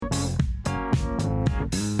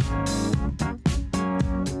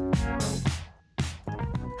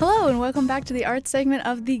Hello and welcome back to the art segment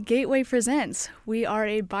of The Gateway Presents. We are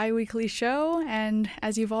a bi-weekly show, and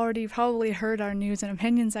as you've already probably heard our news and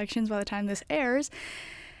opinion sections by the time this airs,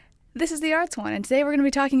 this is the arts one, and today we're going to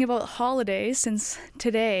be talking about holidays since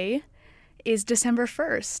today is December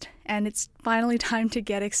 1st, and it's finally time to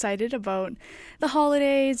get excited about the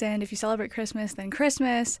holidays, and if you celebrate Christmas, then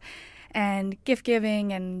Christmas, and gift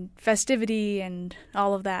giving and festivity and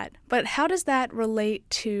all of that. But how does that relate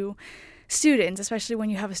to students, especially when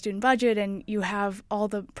you have a student budget and you have all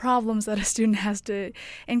the problems that a student has to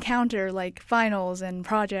encounter, like finals and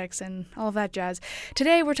projects and all of that jazz?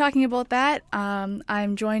 Today we're talking about that.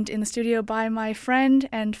 I'm joined in the studio by my friend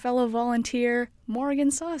and fellow volunteer,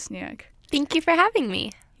 Morgan Sosniak. Thank you for having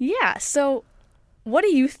me. Yeah, so what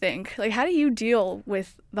do you think? Like, how do you deal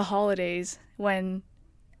with the holidays when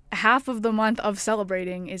half of the month of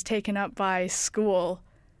celebrating is taken up by school?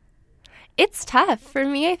 It's tough. For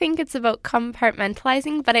me, I think it's about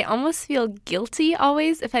compartmentalizing, but I almost feel guilty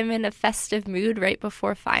always if I'm in a festive mood right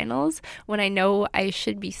before finals, when I know I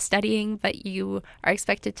should be studying, but you are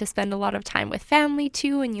expected to spend a lot of time with family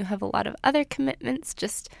too, and you have a lot of other commitments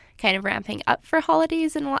just kind of ramping up for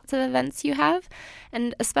holidays and lots of events you have.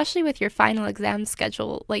 And especially with your final exam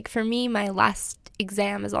schedule, like for me, my last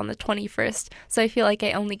exam is on the 21st, so I feel like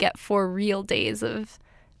I only get 4 real days of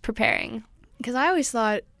preparing. Because I always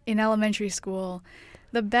thought in elementary school,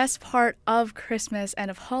 the best part of Christmas and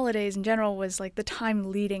of holidays in general was like the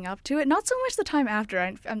time leading up to it. Not so much the time after.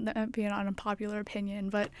 I'm not being an unpopular opinion,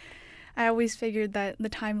 but I always figured that the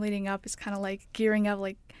time leading up is kind of like gearing up.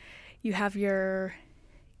 Like you have your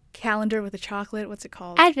calendar with the chocolate. What's it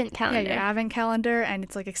called? Advent calendar. Yeah, your advent calendar, and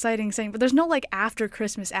it's like exciting saying, but there's no like after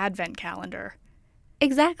Christmas advent calendar.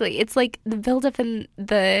 Exactly. It's like the build-up and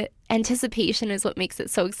the anticipation is what makes it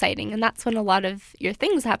so exciting. And that's when a lot of your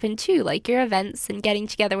things happen too, like your events and getting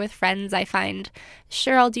together with friends. I find,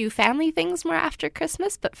 sure, I'll do family things more after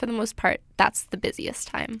Christmas, but for the most part, that's the busiest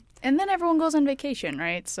time. And then everyone goes on vacation,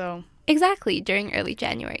 right? So exactly, during early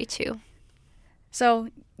January too. So,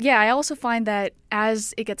 yeah, I also find that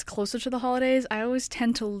as it gets closer to the holidays, I always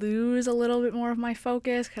tend to lose a little bit more of my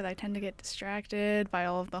focus because I tend to get distracted by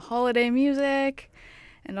all of the holiday music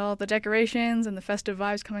and all the decorations and the festive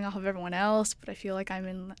vibes coming off of everyone else. But I feel like I'm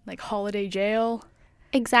in, like, holiday jail.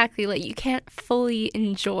 Exactly. Like, you can't fully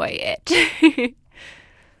enjoy it.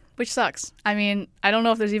 Which sucks. I mean, I don't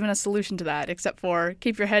know if there's even a solution to that except for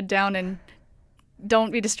keep your head down and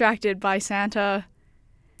don't be distracted by Santa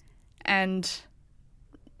and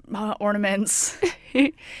ornaments.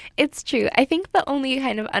 It's true. I think the only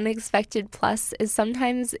kind of unexpected plus is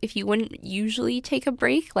sometimes if you wouldn't usually take a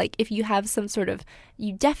break, like if you have some sort of,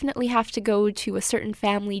 you definitely have to go to a certain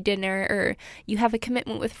family dinner or you have a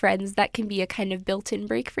commitment with friends, that can be a kind of built-in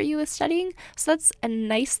break for you with studying. So that's a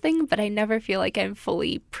nice thing, but I never feel like I'm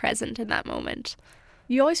fully present in that moment.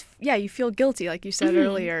 You always, you feel guilty, like you said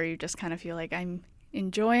earlier. You just kind of feel like I'm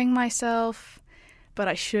enjoying myself, but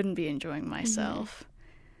I shouldn't be enjoying myself.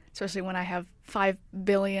 Especially when I have 5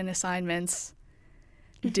 billion assignments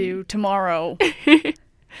due tomorrow.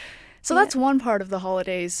 So that's one part of the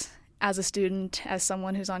holidays as a student, as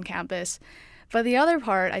someone who's on campus. But the other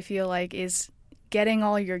part, I feel like, is getting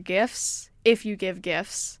all your gifts, if you give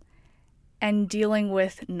gifts, and dealing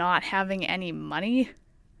with not having any money.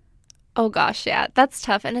 Oh gosh, yeah, that's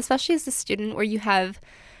tough. And especially as a student where you have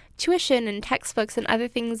tuition and textbooks and other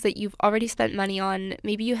things that you've already spent money on.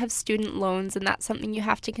 Maybe you have student loans and that's something you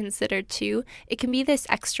have to consider too. It can be this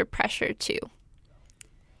extra pressure too.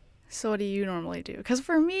 So what do you normally do? Because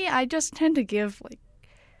for me, I just tend to give like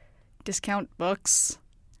discount books.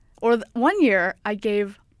 Or one year I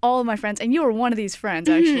gave all of my friends, and you were one of these friends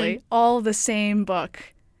actually, all the same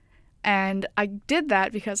book. And I did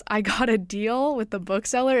that because I got a deal with the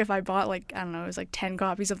bookseller if I bought like, I don't know, it was like 10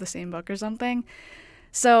 copies of the same book or something.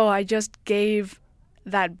 So I just gave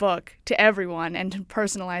that book to everyone, and to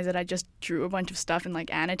personalize it, I just drew a bunch of stuff and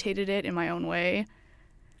like annotated it in my own way.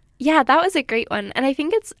 Yeah, that was a great one. And I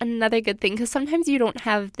think it's another good thing because sometimes you don't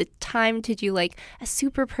have the time to do like a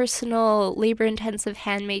super personal, labor-intensive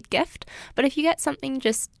handmade gift. But if you get something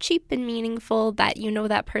just cheap and meaningful that you know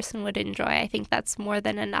that person would enjoy, I think that's more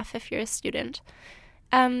than enough if you're a student.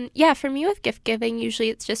 For me with gift giving, usually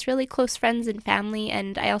it's just really close friends and family,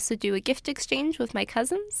 and I also do a gift exchange with my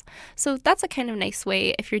cousins. So that's a kind of nice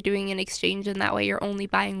way if you're doing an exchange, and that way you're only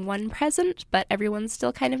buying one present, but everyone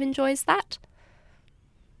still kind of enjoys that.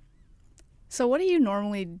 So what do you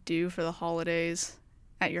normally do for the holidays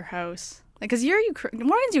at your house? Like, because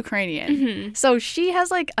Morgan's Ukrainian, so she has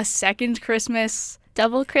like a second Christmas.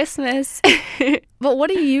 Double Christmas. But what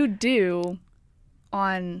do you do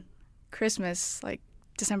on Christmas, like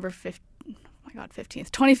December 5th? my God, 15th,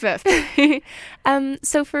 25th.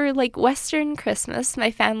 So for like Western Christmas,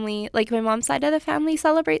 my family, like my mom's side of the family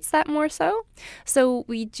celebrates that more so. So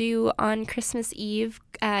we do on Christmas Eve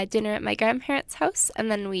dinner at my grandparents' house,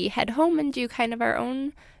 and then we head home and do kind of our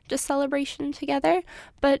own just celebration together.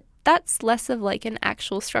 But that's less of like an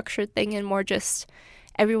actual structured thing and more just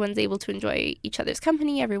everyone's able to enjoy each other's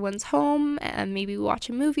company, everyone's home, and maybe watch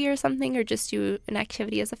a movie or something, or just do an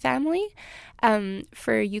activity as a family.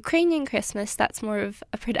 For Ukrainian Christmas, that's more of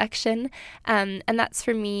a production, and that's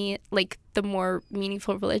for me like the more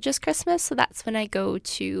meaningful religious Christmas. So that's when I go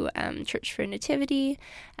to church for nativity,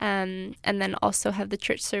 and then also have the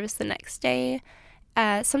church service the next day.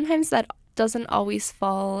 Sometimes that doesn't always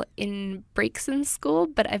fall in breaks in school,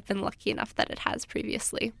 but I've been lucky enough that it has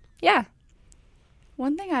previously. Yeah.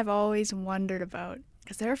 One thing I've always wondered about,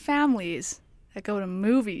 because there are families that go to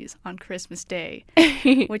movies on Christmas Day,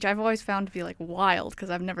 which I've always found to be like wild because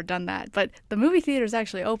I've never done that. But the movie theater is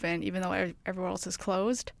actually open, even though everywhere else is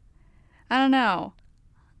closed. I don't know.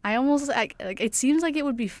 It seems like it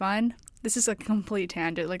would be fun. This is a complete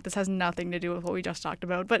tangent. Like, this has nothing to do with what we just talked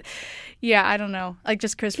about. But yeah, I don't know. Like,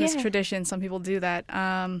 just Christmas tradition. Some people do that.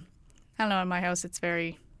 I don't know. In my house, it's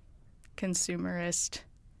very consumerist.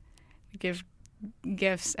 We give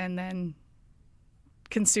gifts and then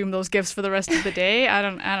consume those gifts for the rest of the day. I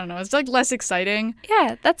don't know. It's like less exciting.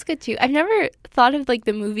 Yeah, that's good too. I've never thought of like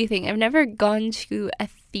the movie thing. I've never gone to a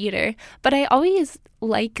theater, but I always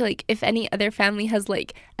like if any other family has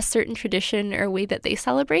like a certain tradition or a way that they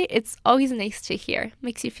celebrate, it's always nice to hear.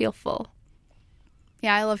 Makes you feel full.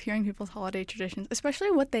 Yeah, I love hearing people's holiday traditions, especially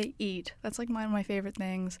what they eat. That's like one of my favorite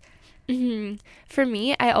things. Mm-hmm. For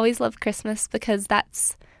me, I always love Christmas because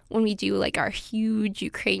that's when we do like our huge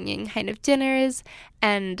Ukrainian kind of dinners,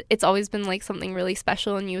 and it's always been like something really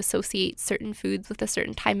special, and you associate certain foods with a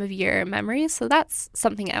certain time of year or memories. So that's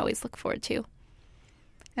something I always look forward to.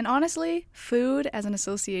 And honestly, food as an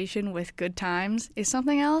association with good times is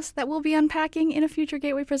something else that we'll be unpacking in a future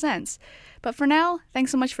Gateway Presents. But for now,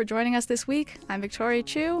 thanks so much for joining us this week. I'm Victoria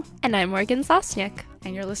Chu. And I'm Morgan Sosniak.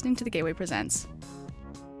 And you're listening to the Gateway Presents.